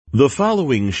The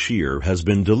following shir has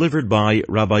been delivered by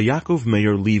Rabbi Yaakov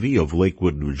Meir Levy of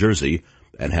Lakewood, New Jersey,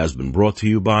 and has been brought to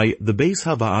you by the Beis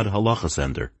Havad Halacha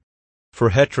Center. For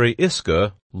Hetrei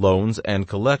Iska, loans and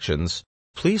collections,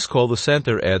 please call the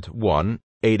center at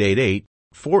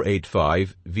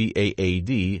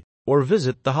 1-888-485-VAAD or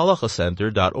visit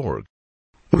thehalachacenter.org.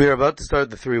 We are about to start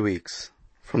the 3 weeks,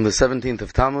 from the 17th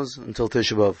of Tammuz until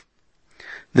Tisha B'Av.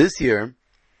 This year,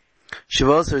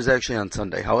 Shavuos is actually on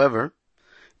Sunday. However,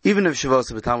 even if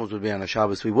Shavuos of Tammuz would be on a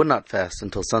Shabbos, we would not fast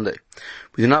until Sunday.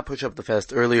 We do not push up the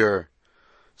fast earlier,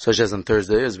 such as on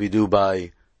Thursday, as we do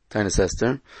by Tainus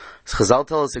Esther. Chazal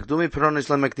tell us, we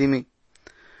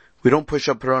don't push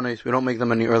up Peronis, we don't make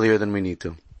them any earlier than we need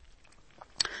to.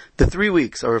 The 3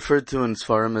 weeks are referred to in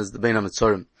Sfarim as the Bein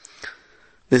HaMetzorim.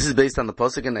 This is based on the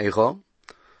Pasuk in Eicha,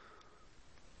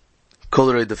 Kol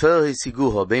Reidefer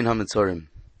Hisiguha Bein HaMetzorim.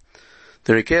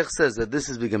 The Rikech says that this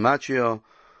is the Gematria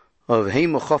of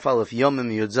Heim Chof Aleph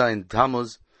Yomim Yudzayin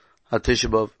Tammuz HaTisha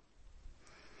B'Av.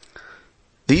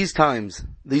 These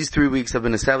 3 weeks have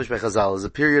been established by Chazal as a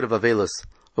period of Avelis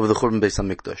over the Churban Beis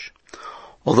HaMikdash.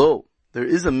 Although there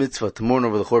is a mitzvah to mourn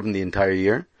over the Churban the entire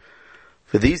year,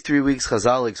 for these 3 weeks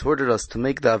Chazal exhorted us to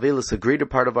make the Avelis a greater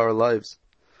part of our lives.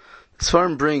 The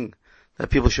Sfarim bring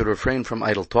that people should refrain from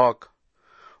idle talk.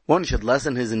 One should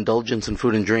lessen his indulgence in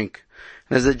food and drink.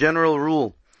 And as a general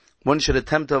rule, one should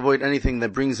attempt to avoid anything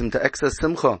that brings him to excess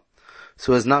simcha,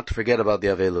 so as not to forget about the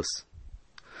Avelis.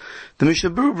 The Mishnah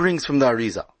Berurah brings from the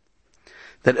Arizal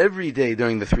that every day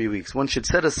during the 3 weeks one should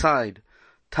set aside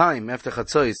time after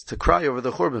Chatzos to cry over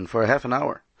the Churban for a half an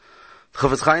hour. The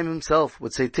Chofetz Chaim himself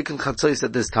would say Tikkun Chatzos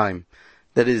at this time,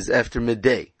 that is, after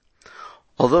midday,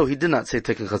 although he did not say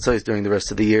Tikkun Chatzos during the rest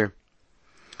of the year.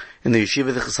 In the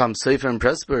yeshiva, the Chassam Sofer in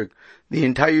Pressburg, the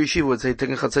entire yeshiva would say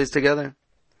Tikkun Chatzos together.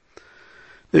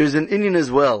 There is an Indian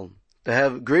as well to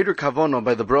have greater kavanah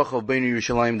by the bracha of Beinu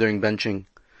Yerushalayim during benching.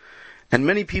 And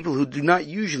many people who do not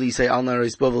usually say Al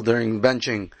Nareis Bavel during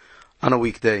benching on a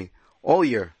weekday all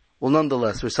year will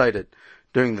nonetheless recite it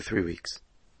during the 3 weeks.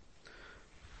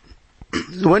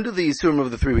 So when do the Yisurim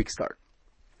of the 3 weeks start?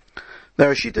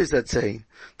 There are Shittos that say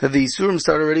that the Yisurim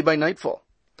start already by nightfall,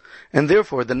 and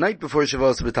therefore the night before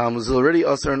Shavuos B'Tammuz is already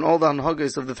usher in all the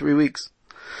Hanhagos of the 3 weeks.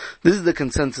 This is the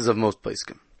consensus of most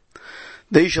Poskim.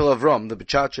 The Ishal Avram, the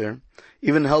B'Chacher,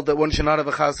 even held that one should not have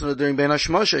a chasana during Bein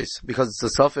HaShmoshes, because it's a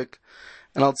suffix,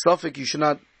 and al suffix you should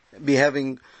not be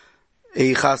having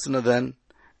a chasana then,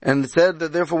 and said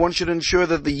that therefore one should ensure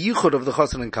that the yichud of the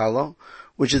chasan and kala,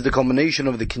 which is the culmination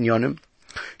of the kinyanim,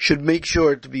 should make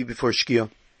sure to be before shkia.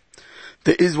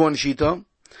 There is one shita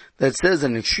that says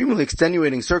in extremely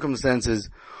extenuating circumstances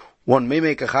one may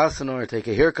make a chasana or take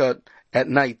a haircut at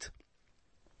night,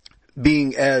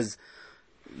 being as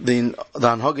the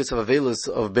Hanhagos of Avelis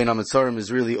of Bein HaMetzorim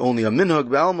is really only a minhag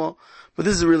be'alma, but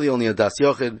this is really only a das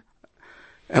yochid,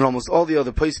 and almost all the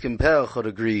other poskim pe'achad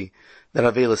agree that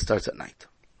Avelis starts at night.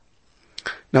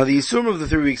 Now the Yisurim of the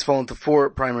 3 weeks fall into 4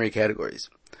 primary categories.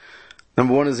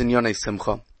 Number 1 is in Yonei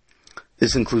Simcha.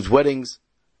 This includes weddings,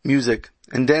 music,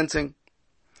 and dancing.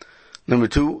 Number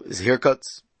 2 is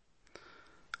haircuts.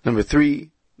 Number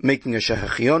 3, making a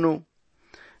shehechiyonu.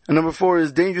 And number 4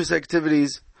 is dangerous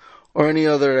activities or any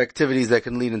other activities that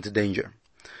can lead into danger.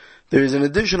 There is an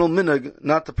additional minhag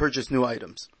not to purchase new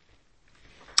items.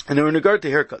 And in regard to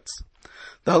haircuts,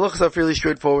 the halachas are fairly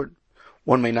straightforward.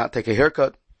 One may not take a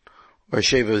haircut or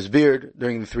shave his beard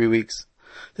during the 3 weeks.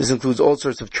 This includes all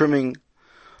sorts of trimming.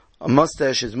 A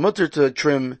mustache is mutter to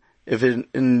trim if it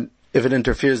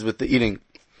interferes with the eating.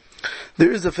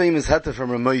 There is a famous heta from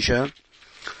Ramosha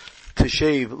to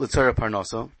shave l'tzara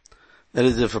parnasa. That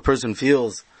is, if a person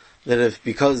feels that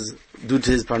because due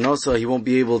to his parnasa he won't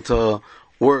be able to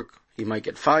work, he might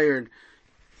get fired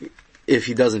if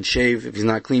he doesn't shave, if he's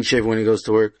not clean shaven when he goes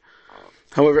to work.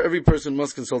 However, every person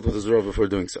must consult with his Rav before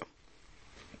doing so.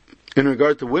 In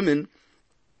regard to women,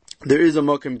 there is a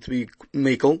makom to be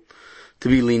makel, to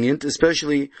be lenient,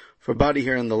 especially for body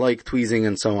hair and the like, tweezing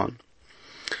and so on.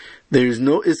 There is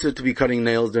no issur to be cutting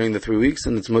nails during the 3 weeks,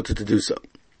 and it's mutter to do so.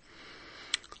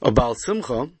 A Baal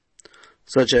Simcha,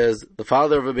 such as the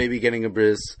father of a baby getting a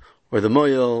bris, or the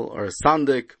moyel, or a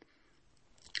sandik,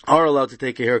 are allowed to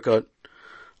take a haircut,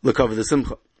 l'cover the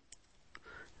simcha.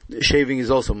 Shaving is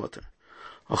also mutter.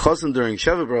 A chasen during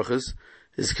Sheva Brachas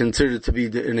is considered to be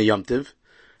in a Yom Tiv.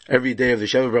 Every day of the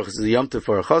Sheva Brachas is a Yom Tiv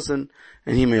for a chasen,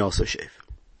 and he may also shave.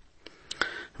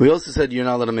 We also said you're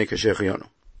not allowed to make a shechiyonu.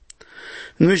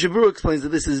 And the Mishnah Berurah explains that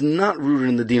this is not rooted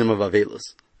in the dinam of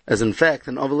Avelos, as in fact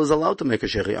an Avel is allowed to make a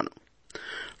shechiyonu.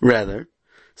 Rather,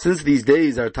 since these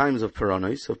days are times of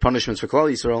Puranos, of punishments for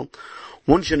Klal Yisrael,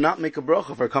 one should not make a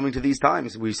bracha for coming to these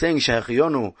times. We're saying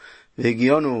Shechionu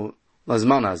v'Higionu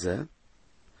lazman hazeh.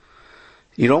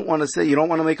 You don't want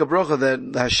to make a bracha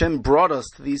that Hashem brought us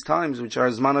to these times, which are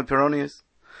Zman HaPironius.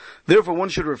 Therefore, one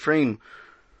should refrain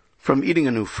from eating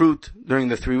a new fruit during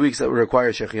the 3 weeks that would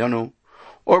require Shechionu,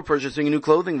 or purchasing new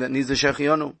clothing that needs a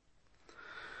Shechionu.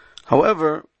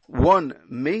 However, one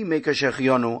may make a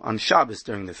Shechionu on Shabbos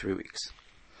during the 3 weeks.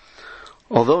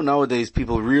 Although nowadays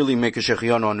people really make a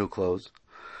Shechionu on new clothes,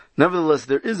 nevertheless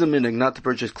there is a minhag not to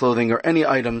purchase clothing or any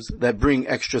items that bring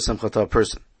extra simcha to a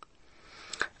person.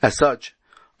 As such,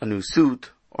 a new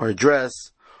suit, or a dress,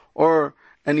 or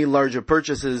any larger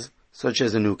purchases, such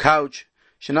as a new couch,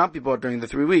 should not be bought during the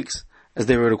 3 weeks, as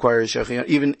they would require Shechionu.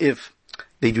 Even if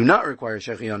they do not require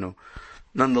Shechionu,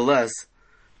 nonetheless,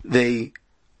 they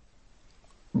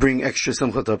bring extra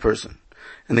simcha to a person.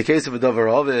 In the case of a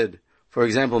davar ovid, for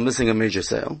example, missing a major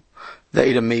sale, the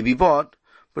item may be bought,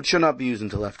 but should not be used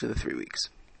until after the 3 weeks.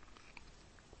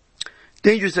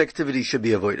 Dangerous activities should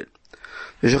be avoided.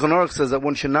 The Shulchan Aruch says that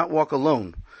one should not walk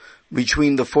alone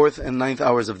between the 4th and 9th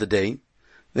hours of the day.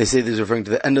 They say this is referring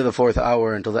to the end of the 4th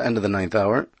hour until the end of the 9th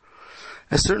hour,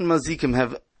 as certain mazikim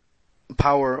have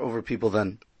power over people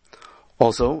then.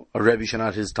 Also, a rebbe should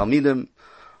not hit his talmidim,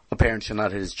 a parent should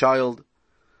not hit his child.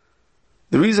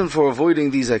 The reason for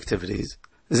avoiding these activities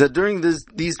is that during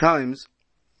these times,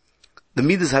 the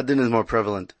midas hadin is more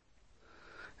prevalent,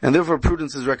 and therefore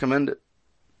prudence is recommended.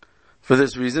 For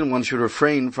this reason, one should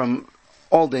refrain from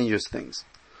all dangerous things.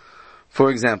 For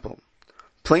example,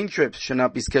 plane trips should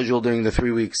not be scheduled during the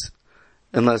 3 weeks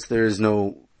unless there is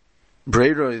no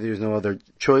brera, there is no other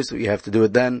choice, so you have to do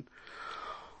it then.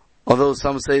 Although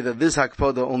some say that this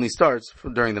hakpada only starts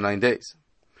during the 9 days.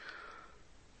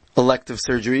 Elective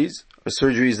surgeries, or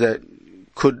surgeries that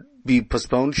could be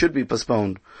postponed, should be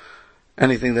postponed.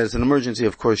 Anything that is an emergency,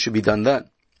 of course, should be done then.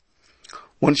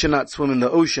 One should not swim in the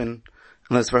ocean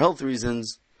unless for health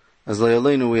reasons. As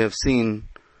Le'aleinu, we have seen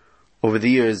over the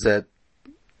years that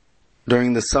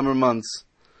during the summer months,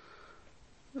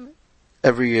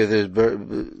 every year there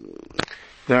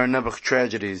are nebuch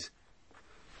tragedies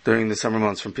during the summer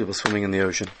months from people swimming in the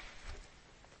ocean.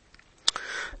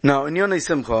 Now, in Yonei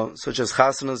Simcha, such as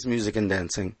chasanas, music, and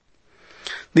dancing,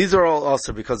 these are all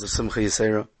also because of Simcha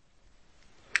Yisera.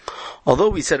 Although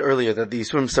we said earlier that the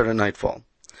Yisurim start at nightfall,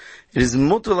 it is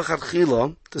mutar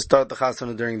l'chadchila to start the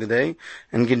chasana during the day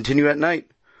and continue at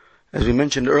night. As we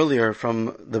mentioned earlier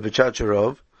from the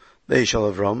Bechacharov, the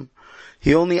Eishal Avram,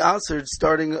 he only answered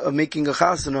making a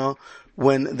chasana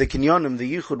when the kinyanim,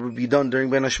 the yichud, would be done during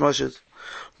Ben Hashmashas.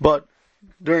 But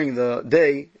during the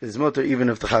day, it is mutar even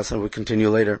if the chasana would continue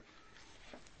later.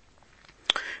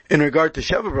 In regard to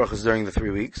Sheva Brachas during the 3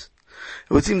 weeks,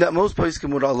 it would seem that most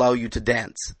poskim would allow you to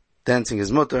dance. Dancing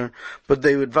is mutar, but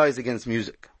they would advise against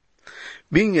music.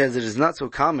 Being as it is not so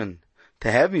common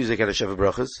to have music at a Sheva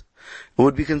Brachas, it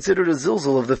would be considered a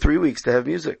zilzal of the 3 weeks to have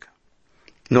music.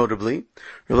 Notably,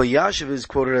 Rabbi Yashiv is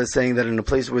quoted as saying that in a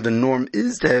place where the norm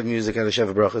is to have music at a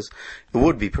Sheva Brachas, it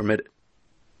would be permitted.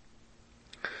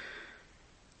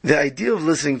 The idea of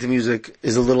listening to music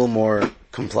is a little more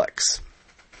complex.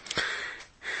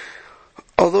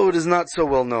 Although it is not so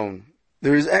well known,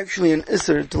 there is actually an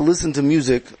isser to listen to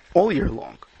music all year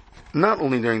long, not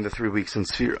only during the 3 weeks in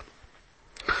Sfira.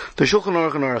 The Shulchan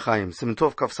Aruch and Orach Chaim, Siman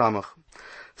Tov Kaf Samach,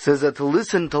 says that to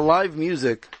listen to live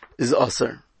music is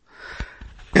asar.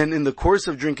 And in the course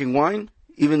of drinking wine,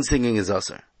 even singing is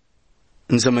asar.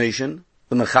 In summation,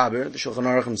 the Mechaber, the Shulchan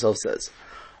Aruch himself says,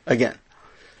 again,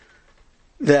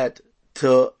 that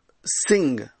to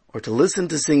sing, or to listen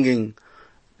to singing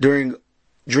during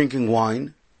drinking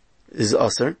wine is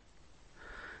asar,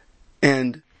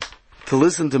 and to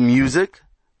listen to music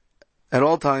at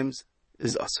all times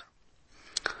is asar.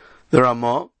 The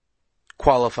Ramah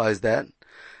qualifies that,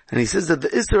 and he says that the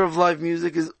isser of live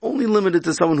music is only limited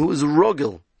to someone who is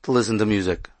rogil to listen to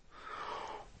music,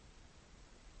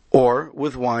 or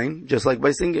with wine, just like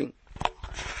by singing.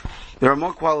 The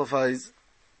Ramah qualifies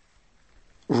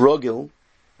rogil,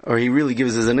 or he really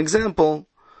gives as an example,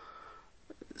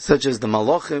 such as the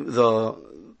malachim, the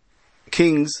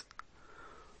kings,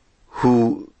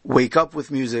 who wake up with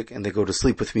music and they go to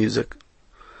sleep with music.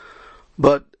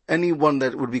 But anyone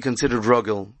that would be considered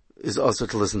rogil is also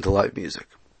to listen to live music.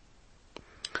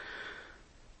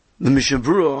 The Mishnah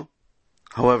Berurah,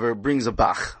 however, brings a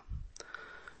Bach.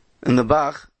 And the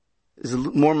Bach is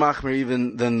more machmer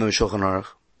even than the Shulchan Aruch.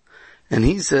 And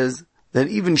he says that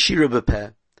even shira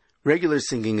b'peh, regular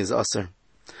singing, is asar,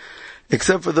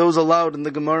 except for those allowed in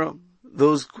the Gemara,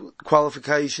 those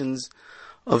qualifications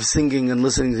of singing and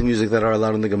listening to music that are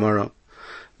allowed in the Gemara.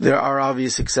 There are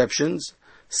obvious exceptions.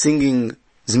 Singing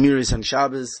Zmiris and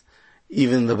Shabbos,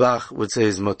 even the Bach would say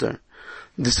is mutter.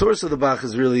 The source of the Bach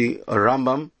is really a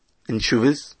Rambam in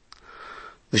Shuvis.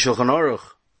 The Shulchan Aruch,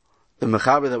 the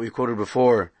Mechaber that we quoted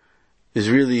before,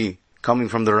 is really coming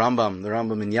from the Rambam. The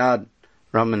Rambam in Yad,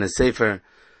 Rambam in his Sefer,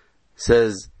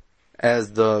 says,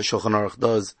 as the Shulchan Aruch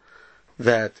does,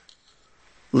 that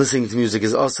listening to music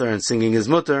is asar and singing is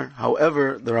mutter.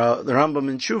 However, the Rambam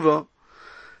in Tshuva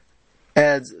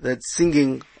adds that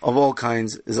singing of all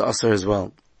kinds is asar as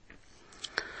well.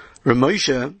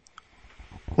 Ramosha,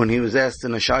 when he was asked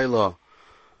in a shayla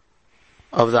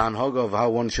of the anhaga of how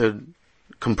one should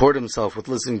comport himself with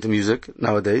listening to music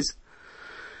nowadays,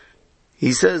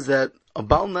 he says that a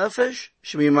Baal Nefesh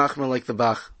should be machmer like the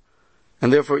Bach,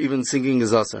 and therefore even singing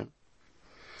is asar.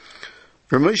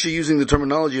 Ramosha, using the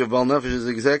terminology of Baal Nefesh, is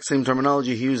the exact same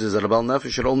terminology he uses, that a Baal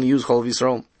Nefesh should only use Chol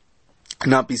Yisrael, and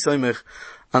not be soimech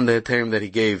on the term that he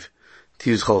gave to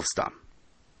use Chol Stam.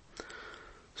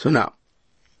 So now,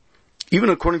 even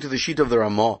according to the sheet of the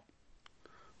Ramah,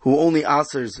 who only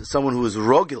asers someone who is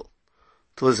rogil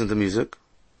to listen to music,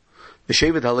 the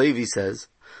Shevet HaLevi says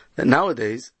that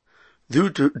nowadays, due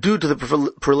to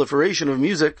the proliferation of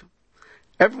music,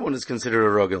 everyone is considered a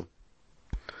rogil.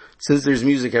 Since there's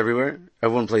music everywhere,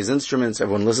 everyone plays instruments,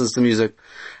 everyone listens to music,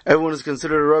 everyone is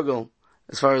considered a rogil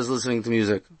as far as listening to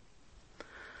music.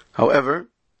 However,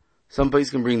 some place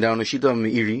can bring down a shita of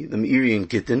Meiri, the Meiri in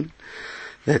Gittin,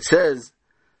 that says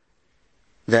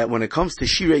that when it comes to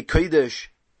Shirei Kodesh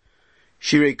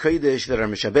that are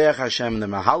Meshabeach Hashem and the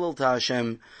Mahalal to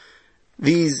Hashem,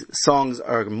 these songs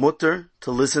are mutter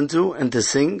to listen to and to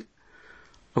sing,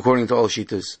 according to all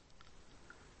shitas.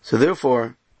 So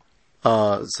therefore,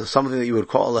 so something that you would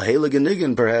call a Heilig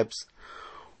Nigun perhaps,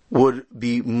 would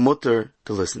be mutter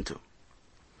to listen to.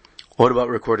 What about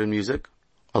recorded music?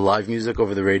 A live music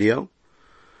over the radio?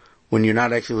 When you're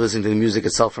not actually listening to the music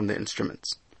itself from the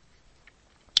instruments.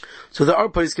 So there are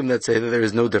poskim that say that there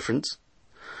is no difference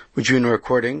between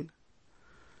recording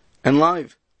and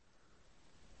live.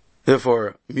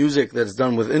 Therefore, music that's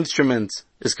done with instruments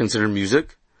is considered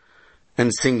music,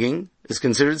 and singing is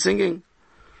considered singing.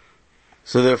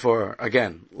 So therefore,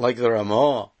 again, like the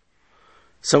Ramah,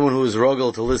 someone who is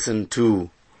rogel to listen to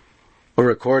a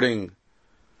recording,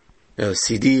 a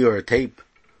CD or a tape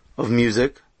of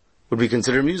music, would be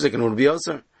considered music and would be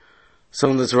asar.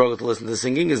 Someone that's rogel to listen to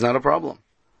singing is not a problem,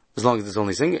 as long as it's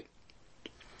only singing.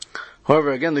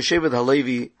 However, again, the Shevet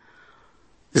HaLevi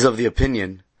is of the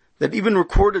opinion that even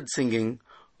recorded singing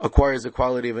acquires the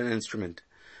quality of an instrument.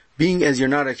 Being as you're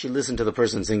not actually listening to the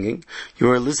person singing, you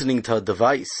are listening to a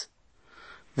device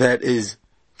that is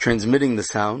transmitting the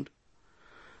sound.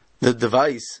 The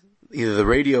device, either the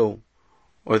radio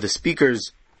or the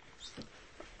speakers,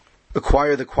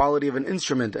 acquire the quality of an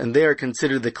instrument, and they are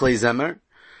considered the klei zemer,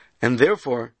 and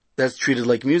therefore that's treated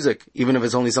like music, even if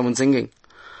it's only someone singing.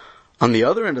 On the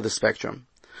other end of the spectrum,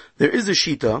 there is a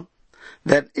shita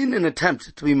that in an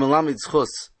attempt to be melamid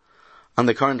zchus on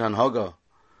the current anhaga,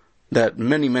 that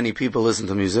many people listen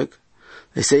to music,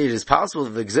 they say it is possible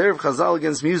that the gzer of Chazal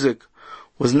against music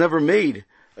was never made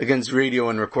against radio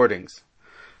and recordings.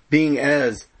 Being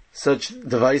as such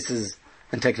devices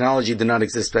and technology did not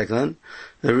exist back then,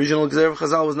 the original gzer of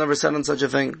Chazal was never set on such a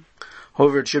thing.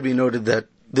 However, it should be noted that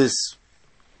this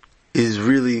is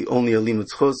really only a limud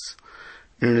zchus,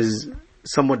 and it is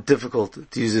somewhat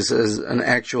difficult to use this as an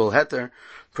actual heter,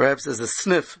 perhaps as a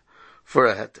sniff for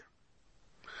a heter.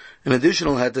 An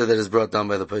additional heter that is brought down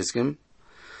by the poskim,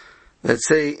 that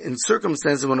say, in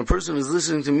circumstances when a person is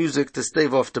listening to music to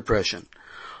stave off depression.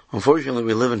 Unfortunately,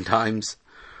 we live in times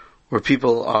where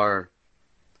people are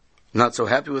not so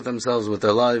happy with themselves, with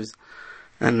their lives,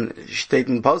 and state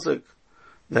in Pasuk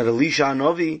that Elisha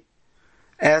Hanavi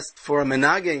asked for a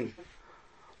menaging,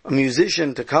 a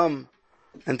musician, to come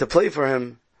and to play for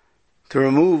him, to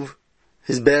remove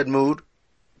his bad mood.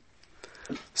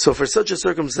 So for such a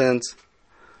circumstance,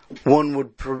 one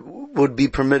would be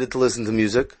permitted to listen to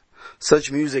music.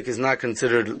 Such music is not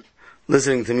considered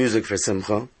listening to music for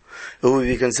simcha. It would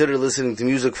be considered listening to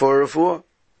music for refuah.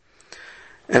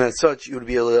 And as such, you would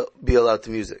be allowed to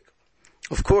music.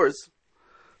 Of course,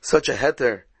 such a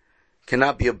heter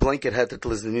cannot be a blanket heter to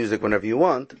listen to music whenever you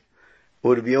want. It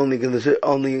would be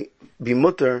only be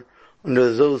mutter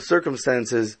under those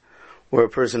circumstances where a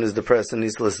person is depressed and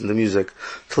needs to listen to music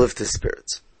to lift his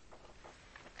spirits.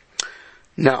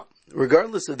 Now,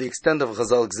 regardless of the extent of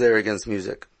Chazal gzer against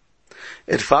music,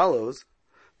 it follows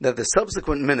that the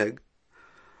subsequent minig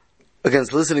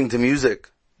against listening to music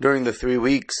during the 3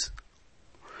 weeks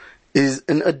is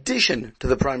an addition to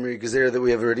the primary gzer that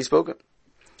we have already spoken.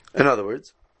 In other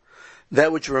words,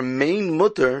 that which remain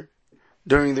mutter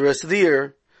during the rest of the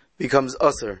year becomes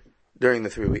asr during the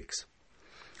 3 weeks.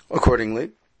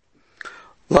 Accordingly,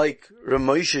 like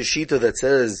Ramosha's Shita that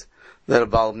says that a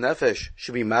Baal Nefesh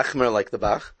should be machmer like the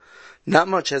Bach, not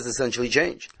much has essentially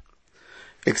changed,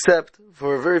 except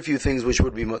for very few things which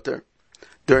would be mutter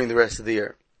during the rest of the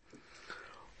year.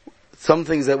 Some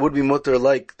things that would be mutter,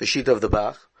 like the Shita of the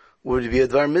Bach, would be a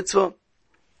Dvar Mitzvah.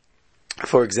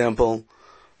 For example,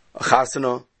 a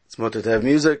Chasana, it's mutter to have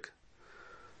music.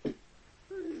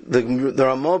 The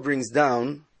Ramah brings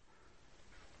down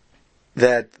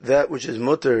that which is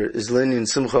mutter is linyan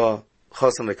simcha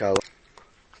chasam v'kala.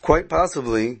 Quite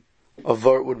possibly, a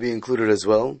vart would be included as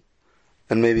well,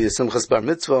 and maybe a simchas bar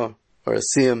mitzvah or a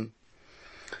siyam.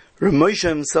 Rav Moshe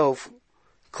himself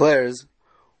declares,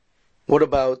 what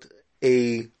about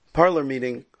a parlor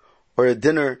meeting or a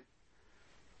dinner,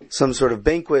 some sort of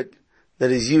banquet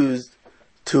that is used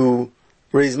to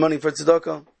raise money for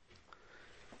tzedakah?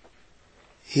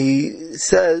 He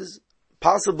says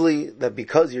possibly that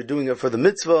because you're doing it for the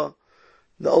mitzvah,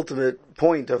 the ultimate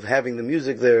point of having the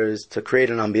music there is to create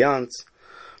an ambiance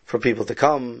for people to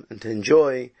come and to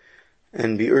enjoy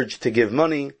and be urged to give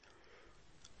money.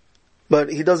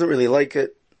 But he doesn't really like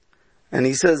it. And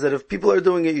he says that if people are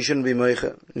doing it, you shouldn't be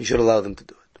meicha. You should allow them to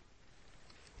do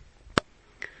it.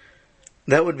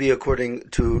 That would be according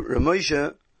to Rav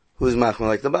Moshe, who is machmer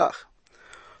like the Bach.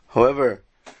 However,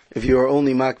 if you are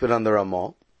only makbid on the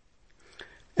Ramah,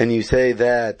 and you say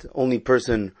that only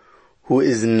person who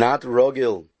is not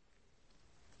rogil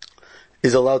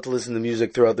is allowed to listen to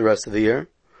music throughout the rest of the year,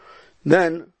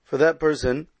 then for that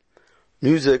person,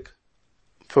 music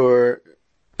for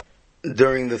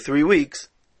during the 3 weeks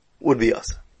would be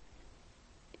asa.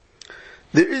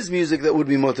 There is music that would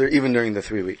be mutter even during the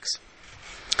 3 weeks.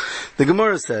 The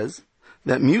Gemara says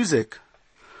that music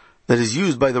that is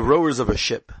used by the rowers of a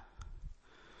ship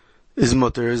is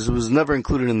mutter, was never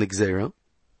included in the Gzeira,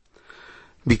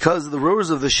 because the rowers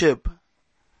of the ship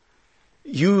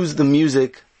use the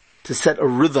music to set a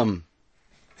rhythm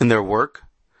in their work,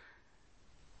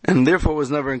 and therefore was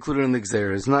never included in the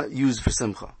Gzeira. It's not used for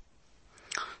simcha.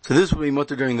 So this will be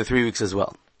mutter during the 3 weeks as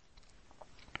well.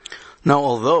 Now,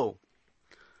 although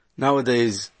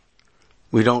nowadays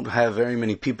we don't have very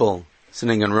many people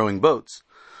sitting on rowing boats,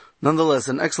 nonetheless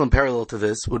an excellent parallel to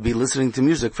this would be listening to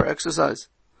music for exercise.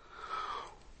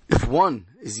 If one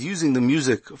is using the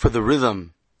music for the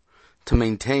rhythm to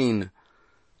maintain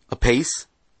a pace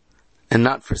and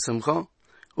not for simcha, it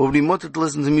would be mutter to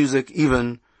listen to music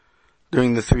even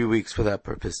during the 3 weeks for that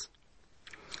purpose.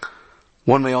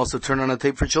 One may also turn on a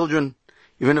tape for children,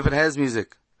 even if it has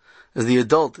music, as the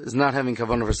adult is not having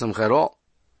kavanah for simcha at all.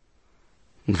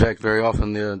 In fact, very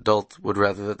often the adult would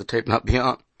rather that the tape not be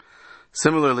on.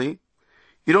 Similarly,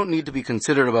 you don't need to be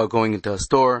considerate about going into a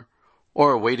store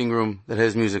or a waiting room that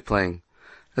has music playing,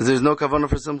 as there is no kavanah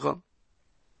for simcha.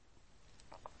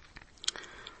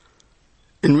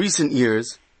 In recent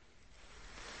years,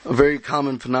 a very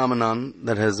common phenomenon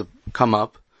that has come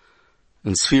up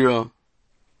in Sfira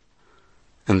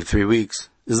in the 3 weeks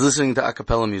is listening to a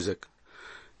cappella music.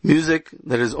 Music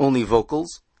that is only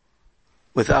vocals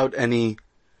without any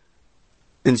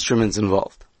instruments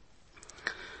involved.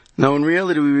 Now in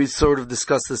reality we sort of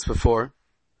discussed this before.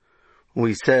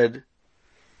 We said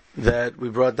that we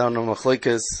brought down a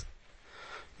machlekes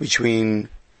between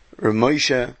Rav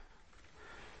Moshe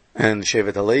and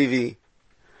Shevet HaLevi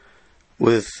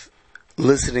with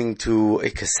listening to a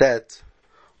cassette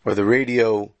or the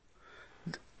radio,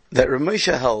 that Rav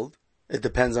Moshe held it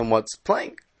depends on what's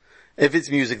playing. If it's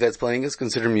music that's playing, it's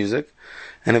considered music,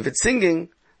 and if it's singing,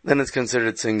 then it's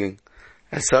considered singing.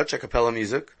 As such, a cappella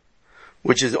music,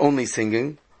 which is only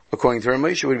singing, according to Rav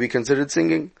Moshe, would be considered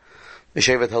singing. The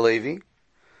Shevet HaLevi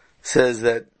says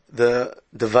that the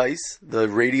device, the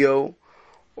radio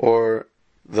or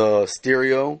the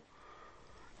stereo,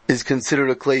 is considered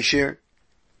a klei shir,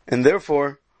 and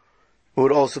therefore it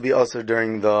would also be usher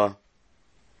during the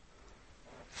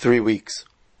 3 weeks,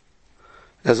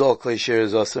 as all klei shir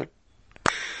is usher.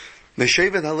 The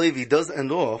Shevet HaLevi does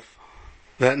end off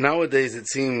that nowadays it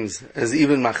seems as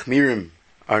even machmirim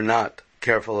are not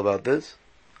careful about this,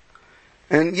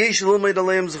 and yesh l'ilmei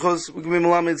d'aleim zchos, we can be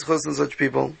melamed zchos on such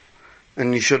people,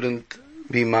 and you shouldn't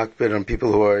be makbid on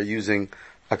people who are using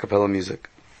a cappella music.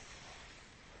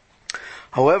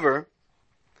 However,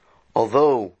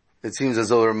 although it seems as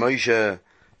though Rav Moshe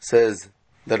says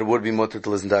that it would be mutter to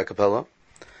listen to a cappella,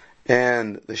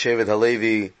 and the Shevet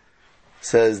HaLevi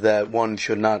says that one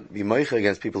should not be meicha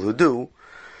against people who do,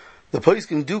 the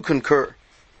poskim do concur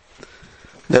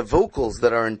that vocals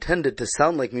that are intended to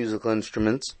sound like musical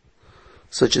instruments,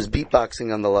 such as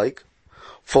beatboxing and the like,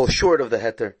 fall short of the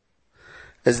heter,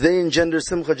 as they engender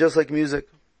simcha just like music.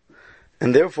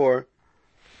 And therefore,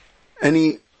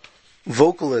 any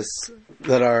vocalists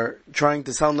that are trying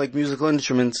to sound like musical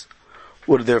instruments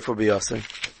would therefore be aser.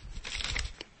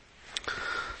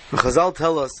 The Chazal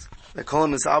tell us that Kol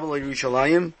HaMis'abel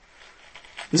Yerushalayim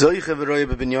Zoiche V'roye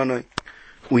B'Binyanoi.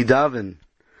 We daven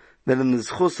that in the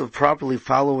schus of properly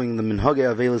following the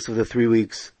minhagei avelis of the 3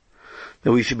 weeks,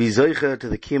 that we should be zoiche to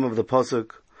the kiyum of the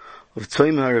pasuk of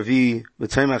Tzom HaRavi,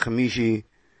 V'Tzom HaChamishi,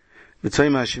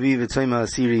 V'Tzom HaShvi, V'Tzom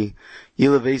HaAsiri,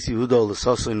 Yilavesi Hudo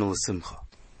L'Sasoin L'Simcha.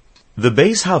 The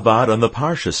Beis Havad on the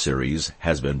Parsha series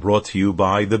has been brought to you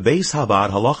by the Beis Havad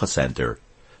Halacha Center.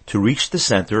 To reach the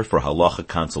Center for Halacha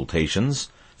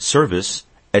consultations, service,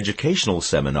 educational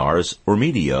seminars, or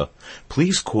media,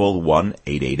 please call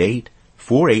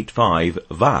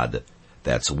 1-888-485-VAD.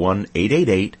 That's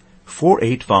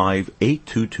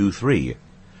 1-888-485-8223.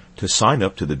 To sign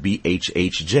up to the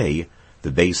BHHJ, the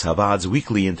Beis Havad's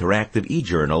weekly interactive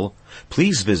e-journal,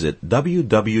 please visit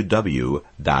www.bhhj.org,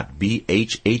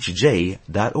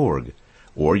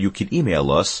 or you can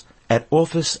email us at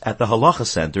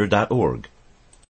office@thehalachacenter.org.